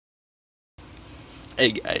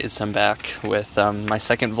Hey guys, I'm back with my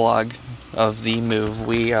second vlog of the move.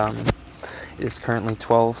 It is currently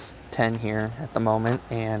 12:10 here at the moment,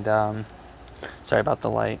 and sorry about the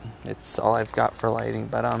light. It's all I've got for lighting,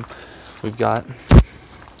 but we've got.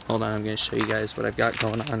 Hold on, I'm going to show you guys what I've got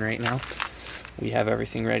going on right now. We have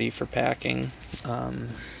everything ready for packing.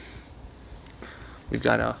 We've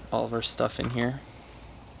got all of our stuff in here.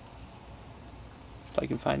 If I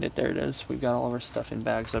can find it, there it is. We've got all of our stuff in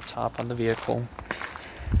bags up top on the vehicle.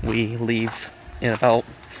 We leave in about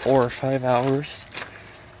 4 or 5 hours.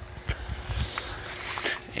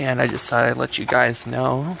 And I just thought I'd let you guys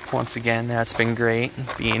know, once again, that's been great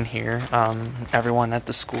being here. Everyone at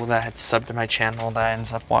the school that had subbed to my channel that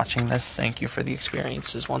ends up watching this, thank you for the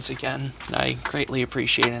experiences once again. I greatly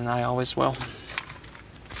appreciate it, and I always will.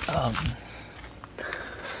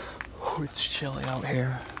 It's chilly out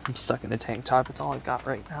here. I'm stuck in a tank top. It's all I've got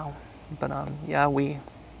right now. But yeah,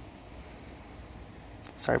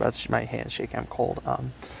 sorry about my handshake. I'm cold.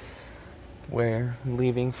 We're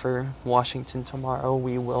leaving for Washington tomorrow.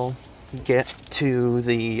 We will get to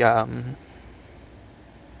the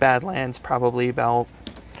Badlands probably about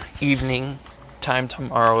evening time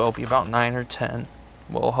tomorrow. It'll be about 9 or 10.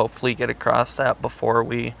 We'll hopefully get across that before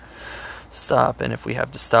we stop. And if we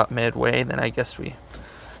have to stop midway, then I guess we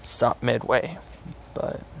stop midway.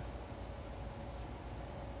 But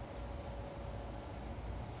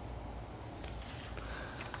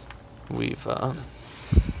we've hold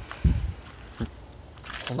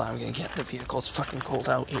on, I'm gonna get in the vehicle. It's fucking cold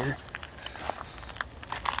out here.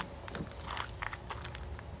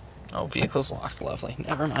 Oh, vehicle's locked. Lovely.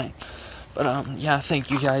 Never mind. But yeah, thank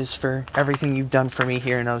you guys for everything you've done for me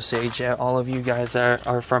here in Osage. All of you guys that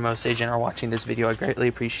are from Osage and are watching this video, I greatly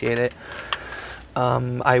appreciate it.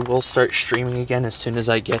 I will start streaming again as soon as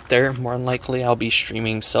I get there. More than likely, I'll be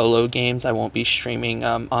streaming solo games. I won't be streaming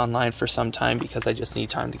online for some time because I just need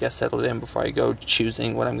time to get settled in before I go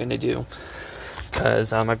choosing what I'm going to do.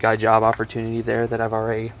 Because I've got a job opportunity there that I've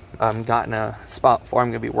already gotten a spot for.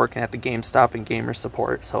 I'm going to be working at the GameStop and gamer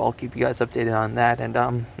support, so I'll keep you guys updated on that. And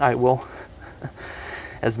I will,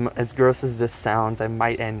 as gross as this sounds, I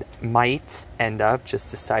might end up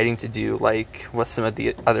just deciding to do like what some of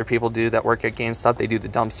the other people do that work at GameStop. They do the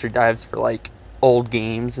dumpster dives for like old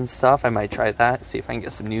games and stuff. I might try that, see if I can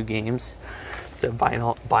get some new games instead of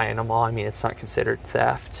buying them all. I mean, it's not considered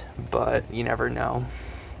theft, but you never know.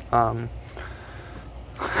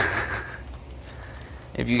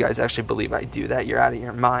 If you guys actually believe I do that, you're out of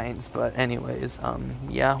your minds. But anyways,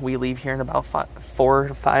 yeah, we leave here in about 4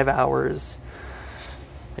 to 5 hours.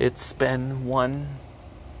 It's been one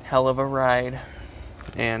hell of a ride,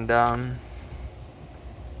 and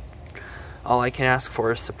all I can ask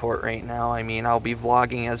for is support right now. I mean, I'll be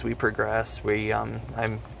vlogging as we progress.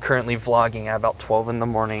 I'm currently vlogging at about 12 in the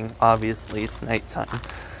morning. Obviously, it's nighttime,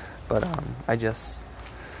 but I just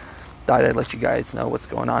thought I'd let you guys know what's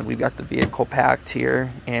going on. We've got the vehicle packed here,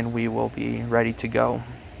 and we will be ready to go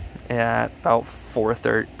at about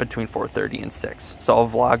between 4:30 and 6. So I'll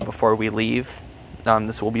vlog before we leave.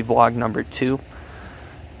 This will be vlog number 2.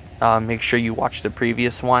 Make sure you watch the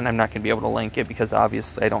previous one. I'm not going to be able to link it because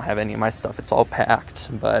obviously I don't have any of my stuff. It's all packed,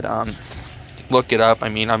 but look it up. I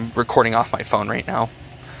mean, I'm recording off my phone right now.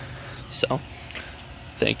 So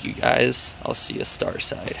thank you guys. I'll see you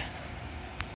Starside.